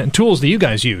and tools that you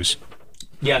guys use.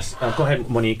 Yes. Go ahead,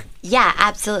 Monique. Yeah,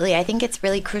 absolutely. I think it's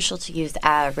really crucial to use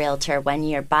a realtor when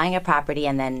you're buying a property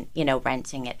and then,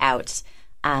 renting it out.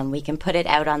 We can put it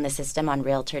out on the system on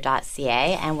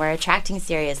realtor.ca, and we're attracting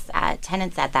serious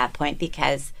tenants at that point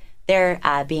because they're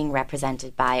being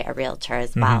represented by a realtor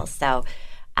as well. So,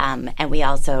 and we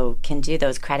also can do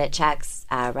those credit checks,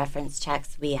 reference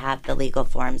checks. We have the legal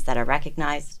forms that are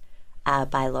recognized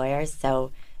by lawyers.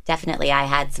 So definitely I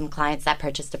had some clients that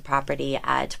purchased a property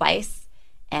twice,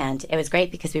 and it was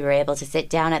great because we were able to sit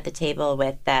down at the table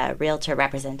with the realtor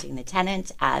representing the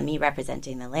tenant, me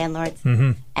representing the landlords,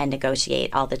 and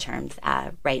negotiate all the terms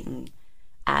right in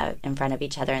in front of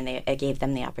each other, and it gave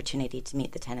them the opportunity to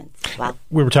meet the tenants as well.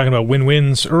 We were talking about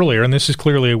win-wins earlier, and this is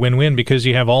clearly a win-win because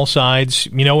you have all sides.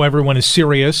 Everyone is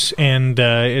serious, and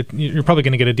you're probably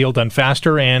going to get a deal done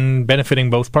faster and benefiting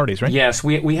both parties, right? Yes,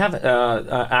 we have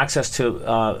access to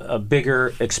a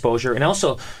bigger exposure, and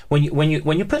also when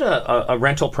you put a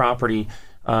rental property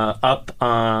up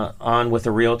on with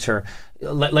a realtor,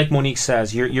 like Monique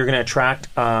says, you're going to attract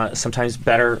sometimes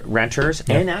better renters,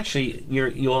 and actually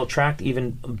you'll attract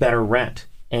even better rent.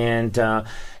 And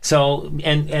so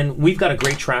we've got a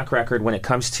great track record when it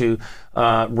comes to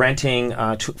renting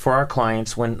for our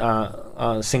clients when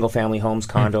single family homes,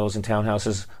 condos, and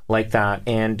townhouses like that.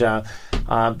 And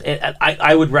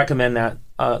I would recommend that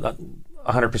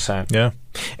 100%. Yeah.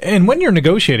 And when you're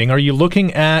negotiating, are you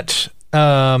looking at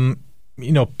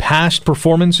past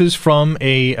performances from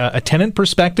a tenant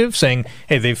perspective, saying,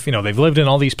 hey, they've lived in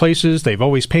all these places, they've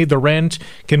always paid the rent,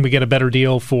 can we get a better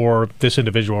deal for this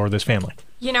individual or this family?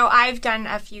 I've done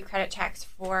a few credit checks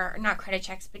not credit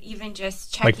checks, but even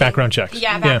just checking. Like background checks.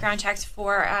 Yeah, background checks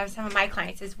for some of my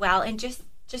clients as well. And just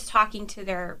talking to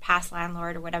their past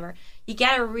landlord or whatever, you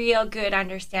get a real good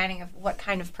understanding of what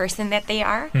kind of person that they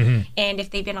are, and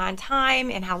if they've been on time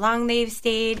and how long they've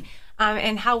stayed.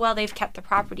 And how well they've kept the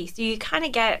property. So you kind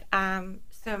of get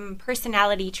some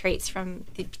personality traits from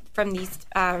these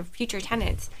future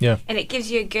tenants. Yeah. And it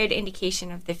gives you a good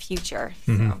indication of the future.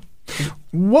 Mm-hmm. So.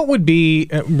 What would be,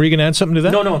 were you going to add something to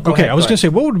that? No, go okay, ahead, I was going to say,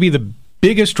 what would be the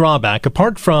biggest drawback,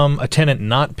 apart from a tenant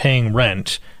not paying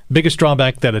rent, biggest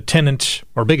drawback that a tenant,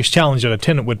 or biggest challenge that a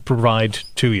tenant would provide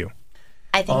to you?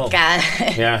 I think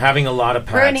having a lot of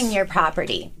pets. Ruining your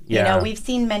property. Yeah. We've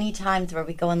seen many times where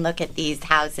we go and look at these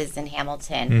houses in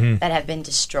Hamilton that have been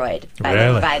destroyed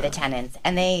by the tenants,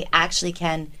 and they actually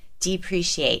can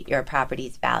depreciate your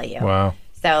property's value. Wow.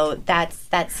 So that's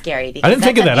scary. I didn't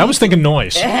think of that. I was thinking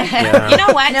noise. Yeah. You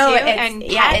know what? No, too? And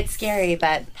pets, it's scary,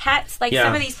 but pets,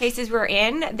 some of these places we're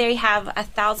in, they have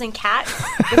 1,000 cats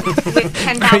with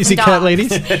 10,000 crazy dogs. cat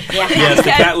ladies. Yes, the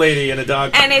cat lady and a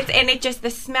dog. And it just, the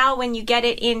smell when you get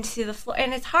it into the floor,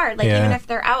 and it's hard. Even if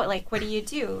they're out, what do you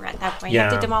do at that point? You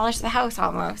have to demolish the house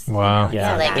almost. Wow.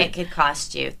 Yeah. So it could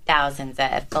cost you thousands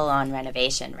a full-on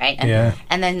renovation, right?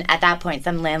 And then at that point,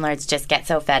 some landlords just get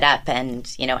so fed up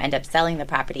and end up selling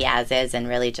the property as is and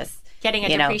really just getting a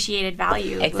depreciated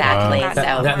value. Exactly. Wow.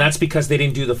 So that's because they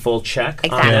didn't do the full check.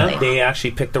 Exactly. They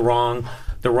actually picked the wrong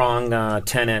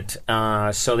tenant.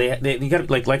 So they got,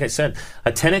 like I said,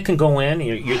 a tenant can go in.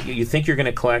 You think you're going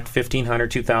to collect $1,500,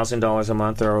 $2,000 a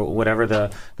month or whatever the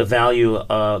value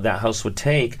of that house would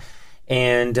take,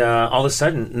 and all of a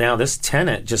sudden now this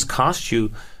tenant just costs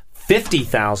you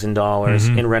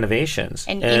 $50,000 in renovations,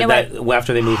 and you know what?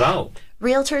 After they move out.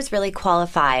 Realtors really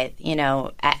qualify,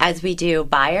 as we do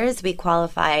buyers, we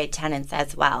qualify tenants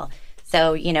as well.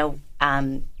 So,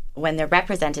 when they're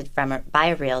represented by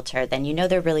a realtor, then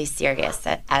they're really serious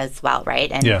as well,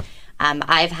 right? And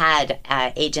I've had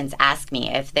agents ask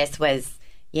me, if this was,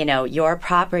 your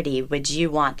property, would you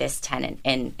want this tenant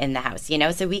in the house?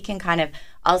 So we can kind of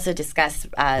also discuss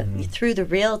through the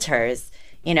realtors,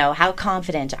 how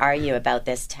confident are you about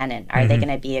this tenant? Are they going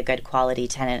to be a good quality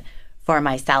tenant for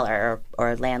my seller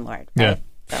or landlord? Right?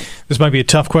 Yeah. So. This might be a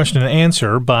tough question to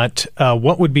answer, but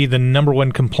what would be the number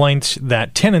one complaint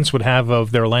that tenants would have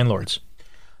of their landlords?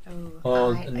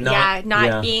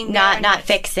 Not being there, not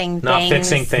fixing not things,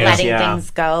 fixing things, letting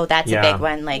things go. That's a big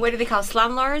one. What do they call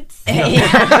slumlords?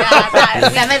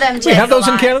 Some of them just we have those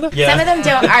in Canada. Some of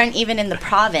them aren't even in the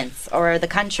province or the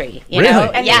country. Really?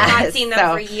 And you've not seen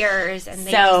them for years, and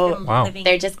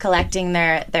they're just collecting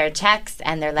their checks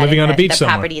and they're letting the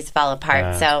properties fall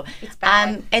apart. So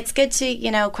it's good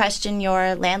to question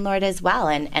your landlord as well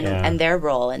and their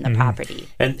role in the property.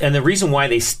 And the reason why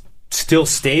they still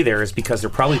stay there is because they're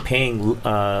probably paying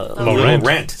low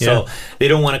rent. So they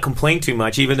don't want to complain too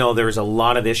much, even though there's a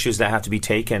lot of issues that have to be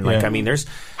taken. There's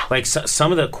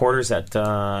some of the quarters that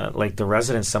the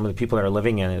residents, some of the people that are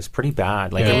living in is pretty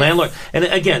bad. The landlord, and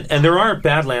again, and there are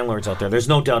bad landlords out there. There's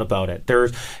no doubt about it.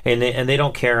 And they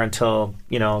don't care until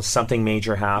something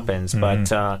major happens. But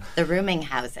the rooming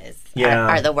houses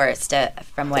are the worst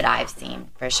from what I've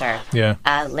seen, for sure.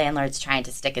 Landlords trying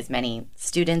to stick as many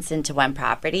students into one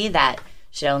property that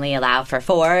should only allow for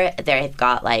 4. They've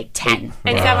got 10.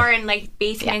 And some are in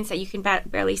basements that you can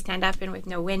barely stand up in with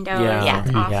no windows.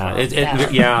 It's awful.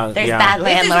 There's bad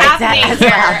landlords as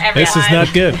well. This is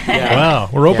not good. Wow.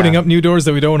 We're opening up new doors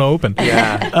that we don't want to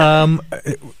open.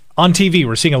 On on TV,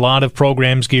 we're seeing a lot of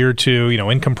programs geared to,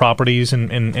 income properties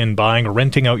and buying or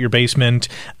renting out your basement.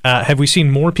 Have we seen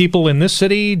more people in this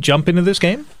city jump into this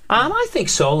game? I think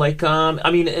so.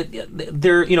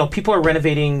 People are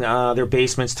renovating their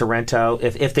basements to rent out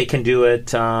if they can do it.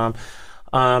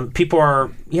 People are,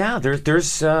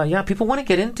 people want to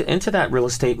get into that real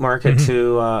estate market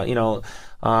to,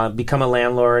 become a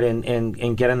landlord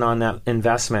and get in on that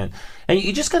investment. And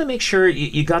you just got to make sure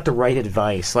you got the right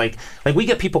advice. Like we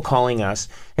get people calling us,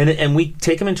 and we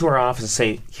take them into our office and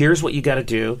say, here's what you got to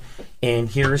do, and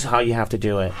here's how you have to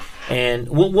do it. And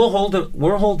we'll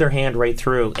hold their hand right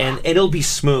through, and it'll be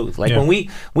smooth. When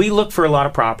we look for a lot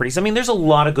of properties, I mean, there's a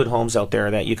lot of good homes out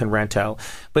there that you can rent out,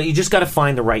 but you just got to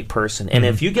find the right person. And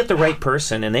if you get the right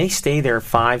person and they stay there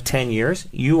 5-10 years,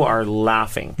 you are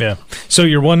laughing. Yeah. So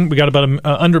we got about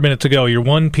under a minute to go. Your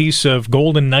one piece of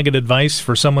golden nugget advice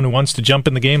for someone who wants to jump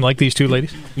in the game like these two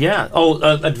ladies? Yeah.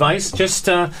 Advice, just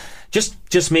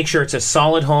make sure it's a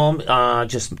solid home.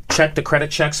 Just check the credit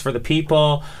checks for the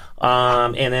people.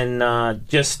 And then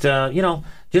just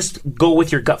go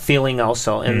with your gut feeling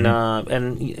also,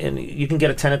 and you can get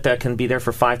a tenant that can be there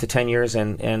for 5 to 10 years,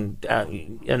 and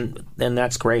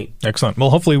that's great. Excellent.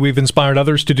 Well, hopefully we've inspired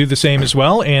others to do the same as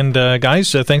well. And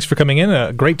guys, thanks for coming in.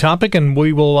 A great topic, and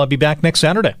we will be back next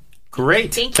Saturday.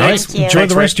 Great. Thank you. Enjoy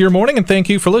the rest of your morning, and thank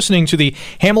you for listening to the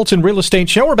Hamilton Real Estate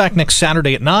Show. We're back next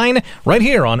Saturday at 9, right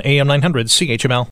here on AM 900 CHML.